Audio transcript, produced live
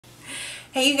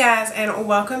Hey you guys, and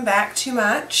welcome back to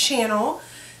my channel.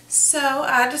 So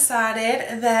I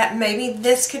decided that maybe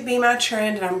this could be my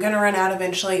trend, and I'm going to run out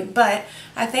eventually, but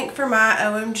I think for my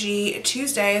OMG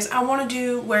Tuesdays I want to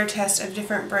do wear tests of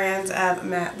different brands of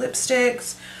matte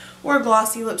lipsticks or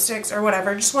glossy lipsticks or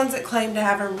whatever, just ones that claim to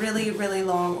have a really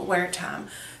long wear time.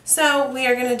 So we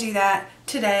are going to do that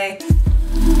today.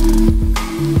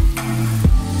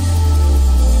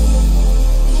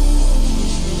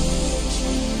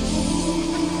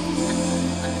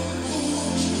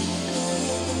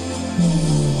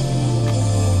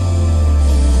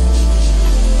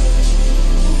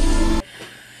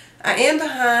 I am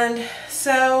behind,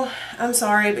 so I'm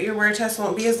sorry, but your wear test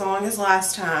won't be as long as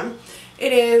last time.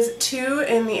 It is 2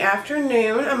 in the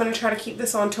afternoon. I'm going to try to keep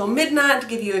this on till midnight to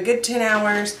give you a good 10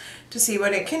 hours to see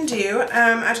what it can do.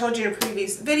 I told you in a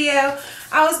previous video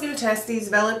I was going to test these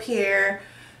Pierre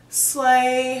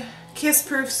Slay, Kiss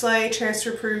Proof Slay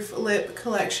Transfer Proof Lip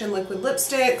Collection liquid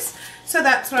lipsticks. So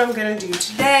that's what I'm going to do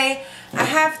today. I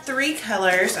have 3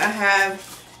 colors. I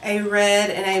have a red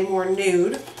and a more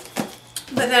nude.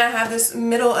 But then I have this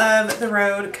middle of the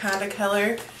road kind of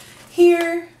color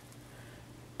here.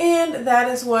 And that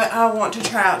is what I want to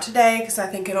try out today because I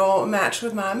think it'll match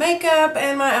with my makeup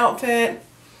and my outfit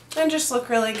and just look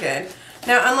really good.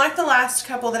 Now, unlike the last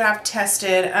couple that I've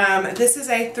tested, this is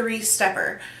a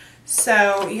 3-stepper.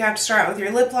 So you have to start out with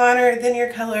your lip liner, then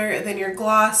your color, then your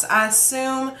gloss. I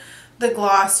assume the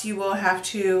gloss you will have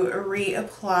to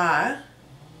reapply.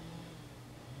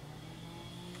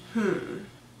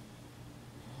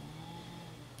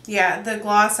 Yeah, the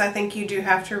gloss I think you do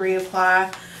have to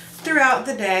reapply throughout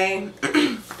the day.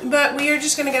 But we are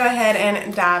just going to go ahead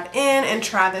and dive in and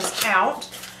try this out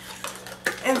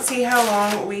and see how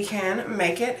long we can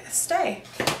make it stay.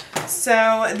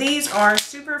 So these are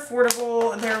super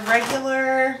affordable. They're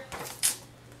regular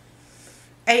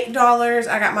 $8.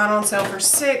 I got mine on sale for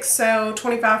 $6, so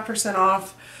 25%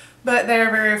 off. But they're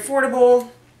very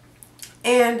affordable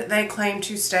and they claim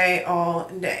to stay all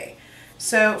day.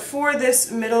 So for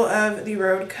this middle of the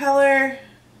road color,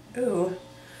 ooh,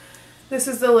 this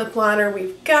is the lip liner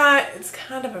we've got. It's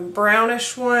kind of a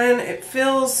brownish one. It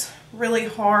feels really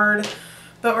hard,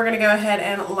 but we're going to go ahead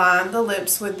and line the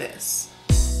lips with this.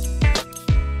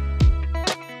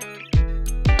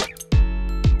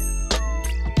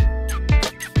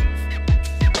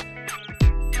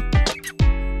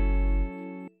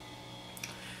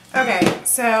 Okay,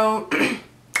 so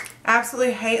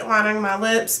absolutely hate lining my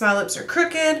lips. My lips are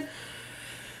crooked,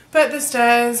 but this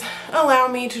does allow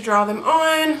me to draw them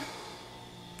on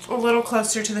a little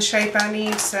closer to the shape I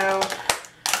need, so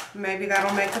maybe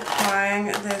that'll make applying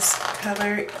this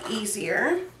color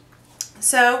easier.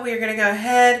 So we're going to go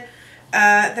ahead,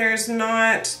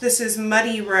 this is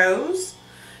Muddy Rose,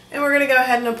 and we're going to go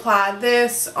ahead and apply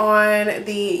this on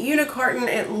the unicarton.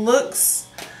 It looks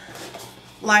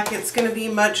like it's going to be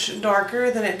much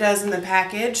darker than it does in the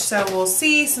package, so we'll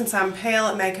see. Since I'm pale,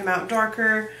 it may come out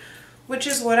darker, which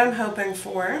is what I'm hoping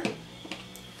for.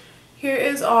 Here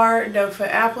is our doe foot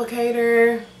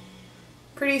applicator.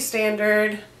 Pretty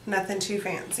standard, nothing too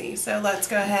fancy. So let's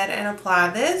go ahead and apply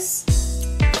this.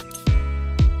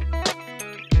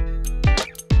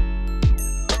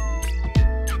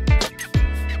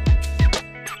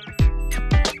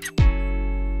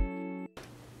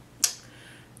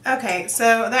 Okay,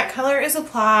 so that color is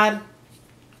applied,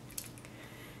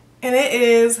 and it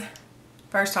is,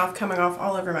 first off, coming off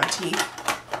all over my teeth.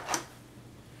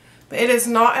 But it is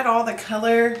not at all the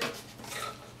color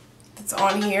that's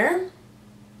on here.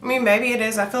 I mean, maybe it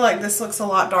is. I feel like this looks a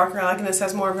lot darker, like this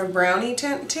has more of a brownie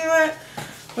tint to it,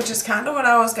 which is kind of what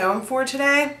I was going for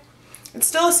today. It's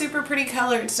still a super pretty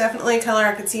color. It's definitely a color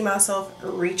I could see myself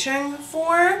reaching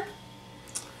for.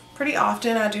 Pretty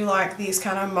often I do like these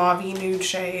kind of mauve-y nude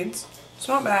shades. It's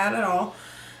not bad at all.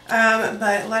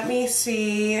 But let me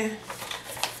see.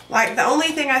 Like, the only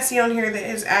thing I see on here that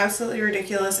is absolutely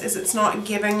ridiculous is it's not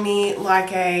giving me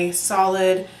like a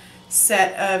solid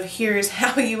set of here's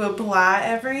how you apply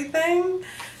everything.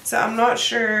 So I'm not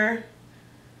sure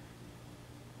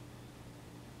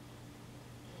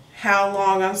how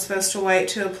long I'm supposed to wait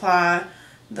to apply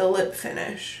the lip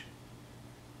finish.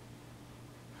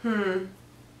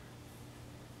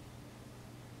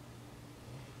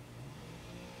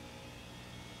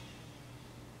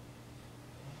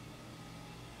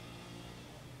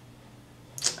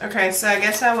 Okay, so I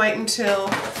guess I wait until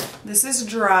this is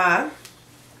dry,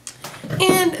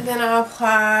 and then I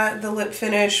apply the lip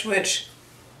finish, which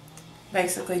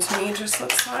basically to me just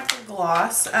looks like a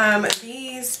gloss.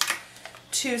 These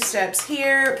 2 steps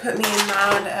here put me in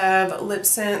mind of lip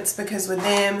scents, because with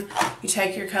them you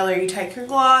take your color, you take your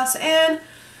gloss, and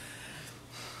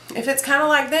if it's kind of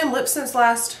like them, lip stints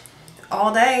last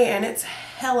all day and it's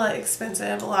hella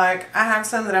expensive. Like, I have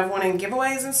some that I've won in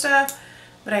giveaways and stuff,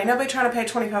 but ain't nobody trying to pay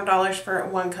 $25 for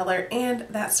one color, and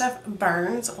that stuff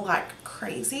burns like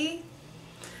crazy.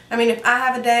 I mean, if I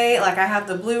have a day, like I have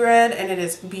the blue red and it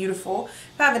is beautiful.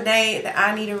 If I have a day that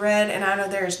I need a red and I know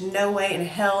there's no way in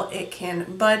hell it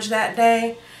can budge that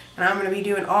day, and I'm going to be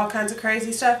doing all kinds of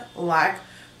crazy stuff, like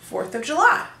 4th of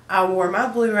July. I wore my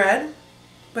blue red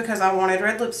because I wanted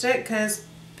red lipstick because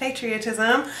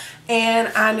patriotism, and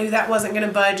I knew that wasn't going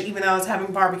to budge even though I was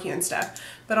having barbecue and stuff.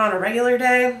 But on a regular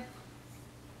day,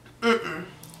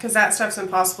 because that stuff's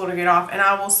impossible to get off. And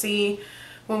I will see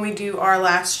when we do our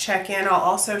last check-in. I'll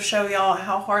also show y'all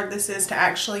how hard this is to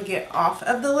actually get off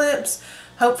of the lips.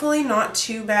 Hopefully not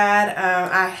too bad.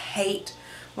 I hate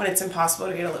when it's impossible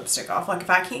to get a lipstick off. Like, if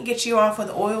I can't get you off with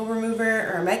an oil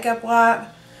remover or a makeup wipe,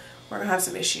 we're gonna have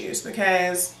some issues,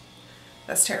 because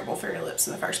that's terrible for your lips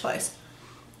in the first place.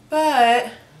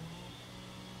 But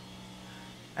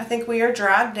I think we are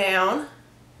dried down,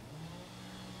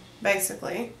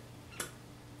 basically.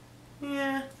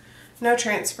 Yeah, no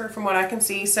transfer from what I can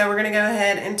see. So we're gonna go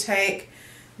ahead and take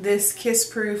this Kiss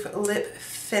Proof lip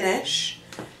finish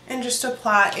and just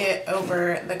apply it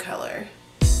over the color.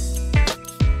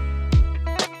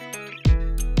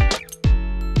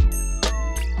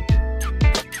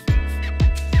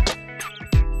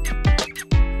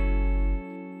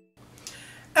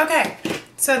 Okay,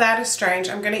 so that is strange.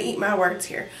 I'm gonna eat my words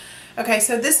here. Okay,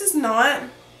 so this is not,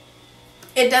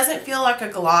 it doesn't feel like a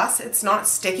gloss. It's not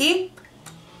sticky.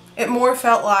 It more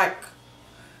felt like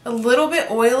a little bit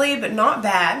oily, but not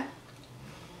bad.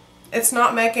 It's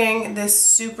not making this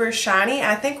super shiny.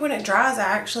 I think when it dries, I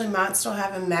actually might still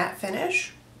have a matte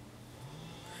finish.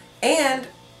 And,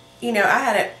 you know, I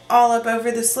had it all up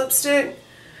over this lipstick.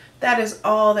 That is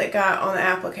all that got on the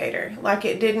applicator. Like,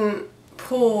 it didn't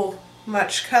pull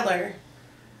much color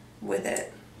with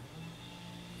it.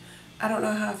 I don't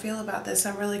know how I feel about this.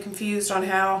 I'm really confused on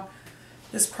how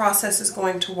this process is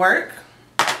going to work,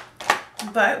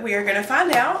 but we are going to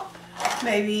find out.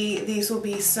 Maybe these will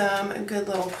be some good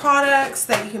little products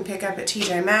that you can pick up at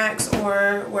TJ Maxx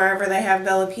or wherever they have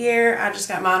Bella Pierre. I just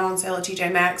got mine on sale at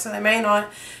TJ Maxx, so they may not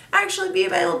actually be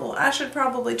available. I should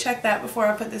probably check that before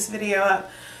I put this video up.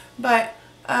 But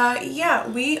yeah,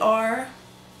 we are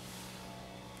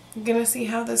gonna see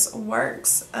how this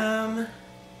works. Let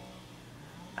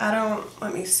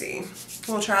me see.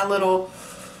 We'll try a little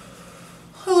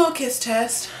kiss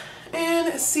test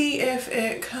and see if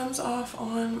it comes off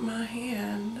on my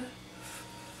hand.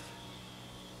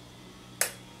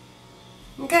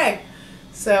 Okay,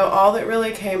 so all that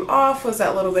really came off was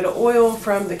that little bit of oil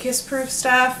from the Kiss Proof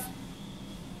stuff.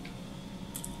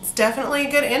 It's definitely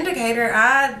a good indicator.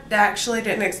 I actually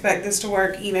didn't expect this to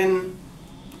work even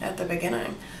at the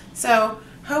beginning. So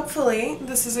hopefully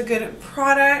this is a good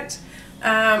product.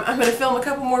 I'm going to film a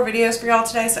couple more videos for y'all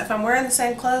today, so if I'm wearing the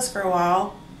same clothes for a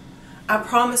while, I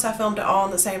promise I filmed it all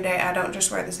on the same day. I don't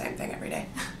just wear the same thing every day.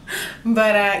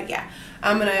 But yeah,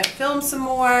 I'm going to film some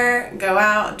more, go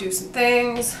out, do some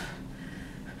things,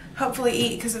 hopefully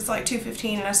eat, because it's like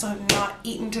 2:15 and I still have not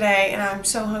eaten today and I'm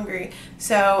so hungry.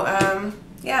 So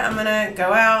yeah, I'm going to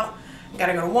go out,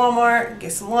 gotta go to Walmart,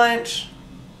 get some lunch.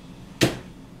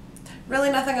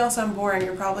 Really nothing else. I'm boring.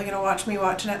 You're probably going to watch me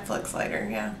watch Netflix later.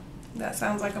 Yeah, that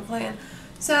sounds like a plan.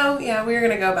 So yeah, we're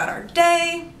going to go about our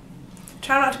day.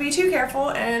 Try not to be too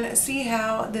careful and see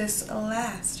how this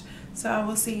lasts. So I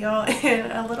will see y'all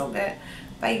in a little bit.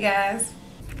 Bye, you guys.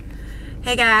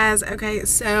 Hey guys. Okay,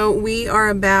 so we are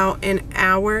about an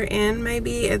hour in,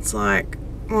 maybe. It's like,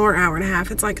 well, an hour and a half.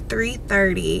 It's like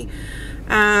 3:30.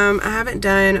 I haven't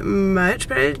done much,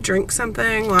 but I did drink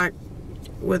something like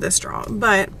with a straw.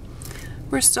 But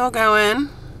we're still going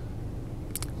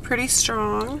pretty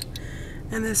strong.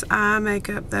 And this eye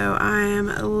makeup, though, I am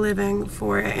living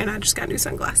for it. And I just got new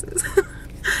sunglasses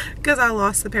because I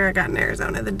lost the pair I got in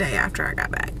Arizona the day after I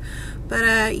got back.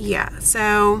 But yeah,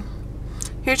 so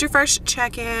here's your first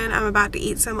check-in. I'm about to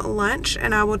eat some lunch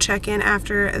and I will check in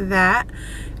after that.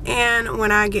 And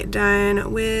when I get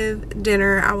done with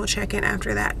dinner, I will check in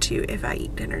after that too if I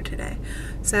eat dinner today.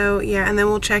 So yeah, and then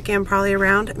we'll check in probably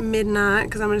around midnight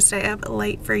because I'm going to stay up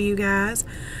late for you guys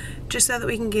just so that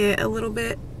we can get a little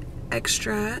bit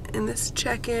extra in this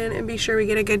check-in and be sure we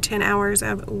get a good 10 hours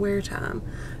of wear time.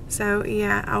 So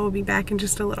yeah, I will be back in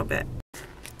just a little bit.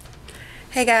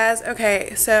 Hey guys,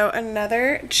 okay, so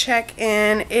another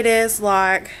check-in. It is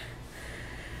like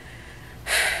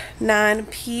 9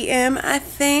 p.m. I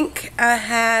think. I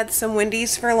had some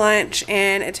Wendy's for lunch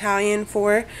and Italian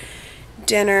for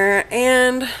dinner,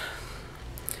 and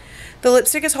The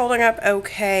lipstick is holding up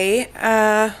okay.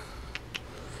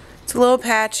 It's a little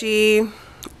patchy.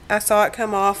 I saw it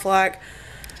come off like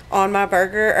on my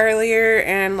burger earlier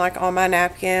and like on my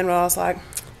napkin when I was like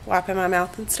wiping my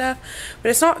mouth and stuff. But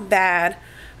it's not bad.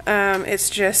 It's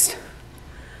just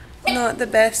not the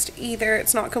best either.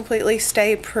 It's not completely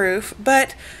stay proof,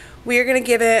 but we're gonna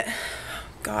give it,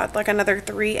 God, like another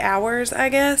 3 hours, I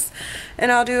guess,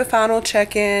 and I'll do a final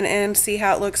check-in and see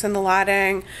how it looks in the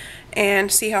lighting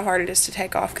and see how hard it is to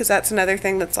take off, because that's another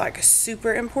thing that's like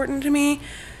super important to me.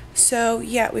 So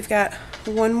yeah, we've got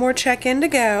one more check-in to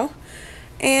go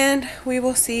and we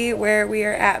will see where we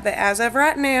are at. But as of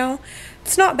right now,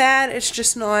 it's not bad. It's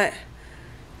just not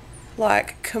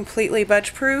like completely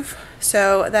budge proof,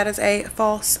 so that is a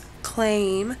false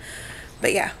claim.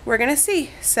 But yeah, we're gonna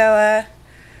see. So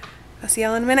I'll see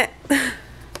y'all in a minute.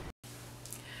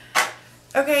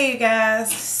 Okay, you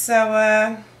guys,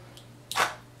 so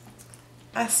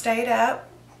I stayed up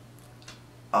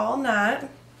all night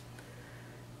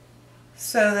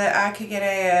so that I could get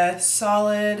a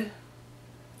solid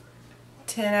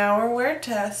 10-hour wear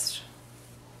test,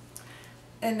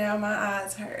 and now my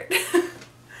eyes hurt.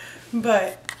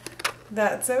 But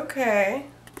that's okay.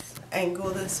 Let's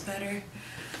angle this better.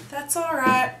 That's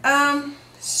alright.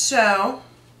 So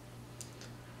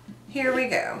here we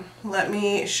go. Let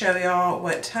me show y'all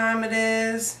what time it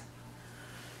is.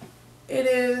 It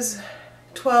is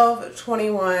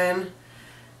 12:21.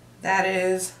 That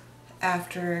is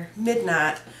after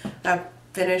midnight. I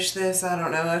finished this, I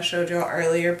don't know, I showed y'all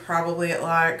earlier, probably at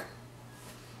like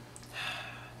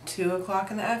 2 o'clock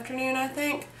in the afternoon, I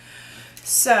think.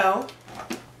 So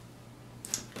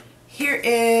here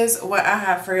is what I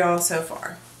have for y'all so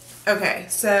far. Okay,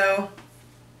 so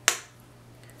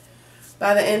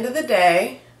by the end of the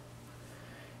day,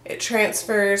 it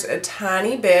transfers a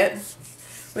tiny bit,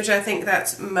 which I think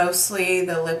that's mostly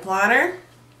the lip liner.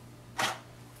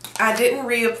 I didn't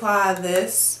reapply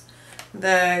this,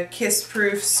 the Kiss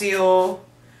Proof Seal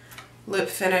lip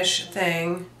finish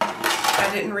thing. I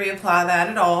didn't reapply that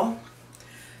at all.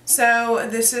 So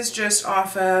this is just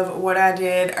off of what I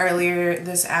did earlier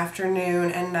this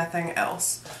afternoon and nothing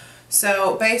else.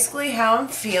 So basically how I'm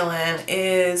feeling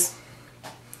is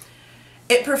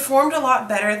it performed a lot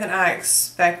better than I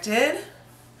expected.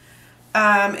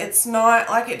 It's not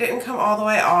like it didn't come all the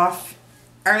way off.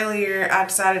 Earlier I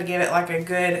decided to give it like a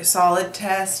good solid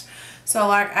test. So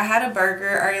like I had a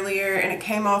burger earlier and it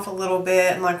came off a little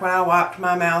bit, and like when I wiped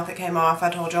my mouth it came off. I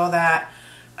told y'all that.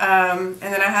 And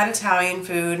then I had Italian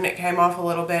food and it came off a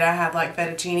little bit. I had like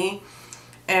fettuccine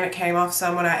and it came off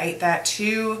some when I ate that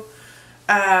too.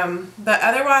 But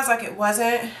otherwise, like, it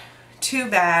wasn't too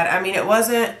bad. I mean, it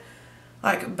wasn't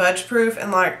like budge proof,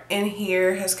 and like in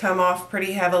here has come off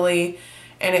pretty heavily,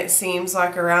 and it seems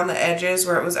like around the edges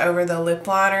where it was over the lip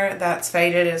liner, that's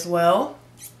faded as well.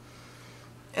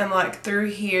 And like through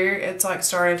here it's like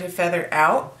started to feather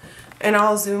out, and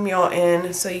I'll zoom y'all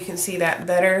in so you can see that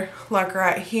better. Like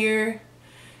right here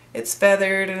it's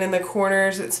feathered, and in the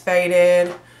corners it's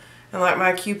faded, and like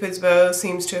my Cupid's bow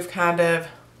seems to have kind of,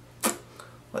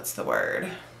 what's the word?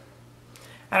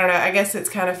 I don't know, I guess it's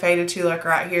kind of faded too. Like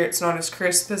right here it's not as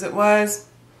crisp as it was,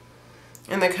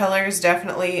 and the color is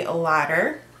definitely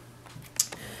lighter.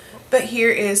 But here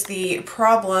is the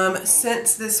problem.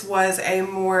 Since this was a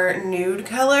more nude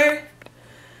color,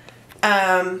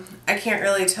 I can't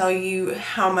really tell you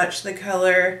how much the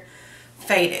color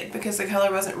faded, because the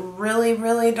color wasn't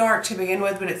really dark to begin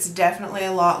with, but it's definitely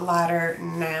a lot lighter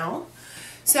now.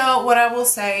 So what I will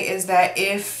say is that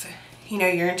if you know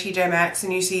you're in TJ Maxx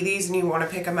and you see these and you want to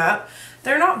pick them up,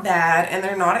 they're not bad and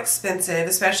they're not expensive,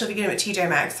 especially if you get them at TJ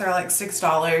Maxx. They're like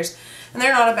 $6 and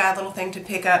they're not a bad little thing to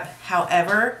pick up.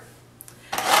 However,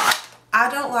 I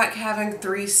don't like having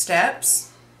 3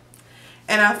 steps,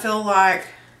 and I feel like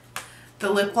the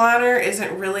lip liner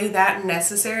isn't really that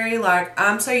necessary. Like,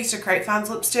 I'm so used to Crepe Finds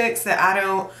lipsticks that I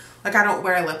don't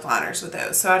wear lip liners with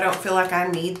those, so I don't feel like I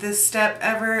need this step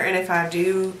ever, and if I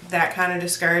do, that kind of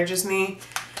discourages me.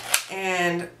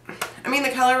 And I mean, the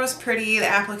color was pretty, the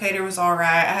applicator was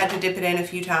alright. I had to dip it in a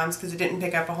few times because it didn't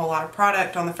pick up a whole lot of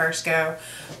product on the first go,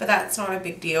 but that's not a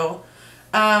big deal.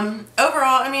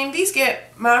 Overall, I mean, these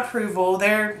get my approval.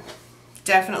 They're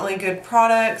definitely good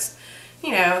products.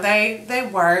 You know, they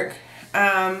work.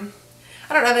 I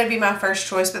don't know they'd be my first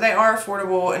choice, but they are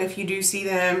affordable, and if you do see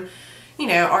them, you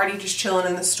know, already just chilling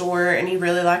in the store and you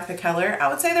really like the color, I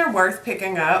would say they're worth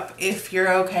picking up if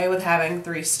you're okay with having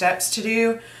 3 steps to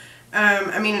do.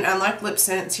 I mean, unlike lip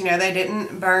scents, you know, they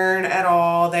didn't burn at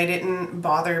all. They didn't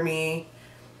bother me.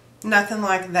 Nothing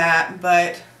like that,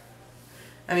 but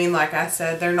I mean, like I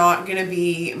said, they're not going to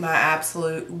be my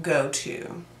absolute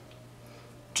go-to.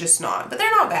 just not. But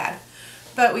they're not bad.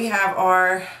 But we have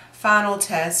our final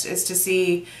test is to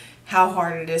see how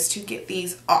hard it is to get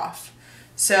these off.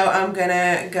 So I'm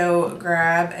gonna go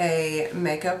grab a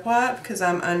makeup wipe because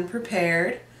I'm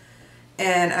unprepared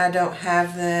and I don't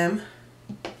have them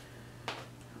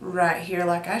right here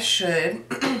like I should.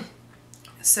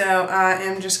 So I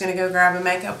am just gonna go grab a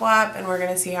makeup wipe and we're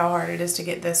gonna see how hard it is to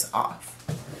get this off.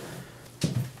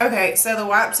 Okay, so the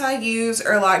wipes I use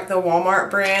are like the Walmart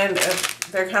brand.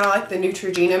 They're kind of like the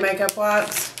Neutrogena makeup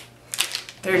wipes.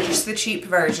 They're just the cheap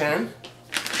version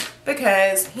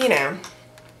because, you know,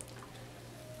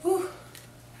 whew,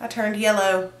 I turned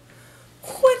yellow.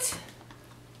 What?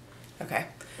 Okay.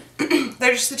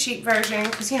 They're just the cheap version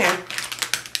because, you know,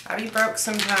 I be broke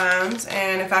sometimes,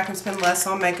 and if I can spend less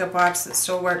on makeup wipes that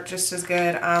still work just as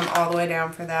good, I'm all the way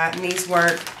down for that. And these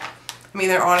work. I mean,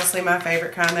 they're honestly my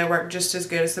favorite kind. They work just as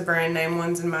good as the brand name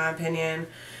ones in my opinion.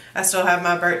 I still have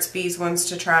my Burt's Bees ones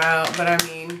to try out, but I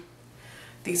mean,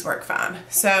 these work fine.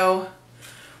 So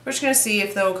we're just going to see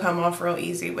if they'll come off real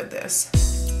easy with this.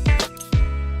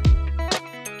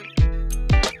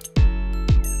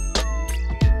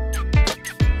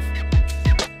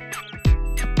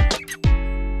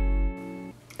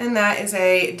 And that is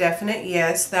a definite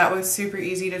yes. That was super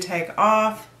easy to take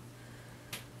off.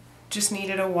 Just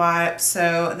needed a wipe,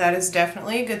 so that is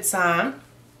definitely a good sign.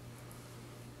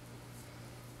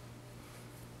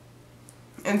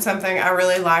 And something I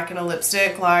really like in a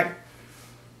lipstick. Like,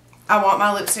 I want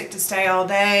my lipstick to stay all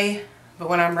day, but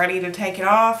when I'm ready to take it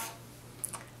off,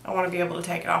 I want to be able to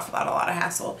take it off without a lot of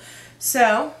hassle.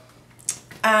 So,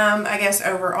 I guess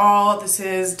overall, this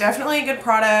is definitely a good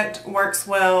product, works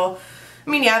well. I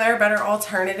mean, yeah, there are better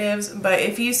alternatives, but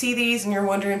if you see these and you're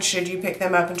wondering, should you pick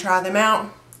them up and try them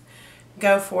out,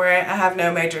 go for it. I have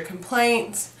no major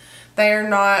complaints. They are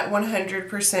not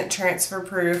 100% transfer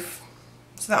proof.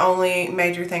 It's the only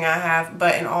major thing I have,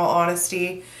 but in all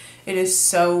honesty, it is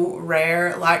so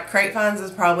rare. Like, Crepevines is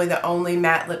probably the only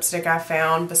matte lipstick I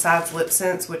found besides Lip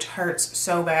Sense, which hurts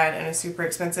so bad and is super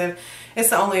expensive. It's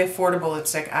the only affordable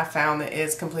lipstick I found that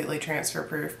is completely transfer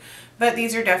proof. But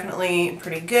these are definitely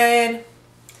pretty good.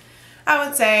 I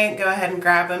would say go ahead and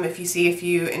grab them if you see a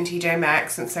few in TJ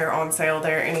Maxx, since they're on sale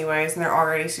there anyways and they're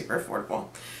already super affordable.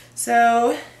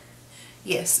 So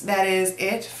yes, that is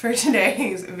it for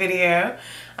today's video.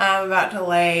 I'm about to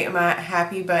lay my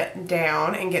happy butt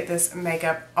down and get this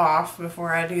makeup off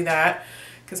before I do that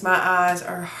because my eyes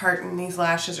are hurting. These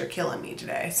lashes are killing me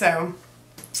today. So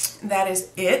that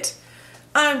is it.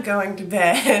 I'm going to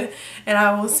bed and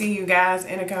I will see you guys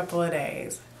in a couple of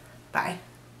days. Bye.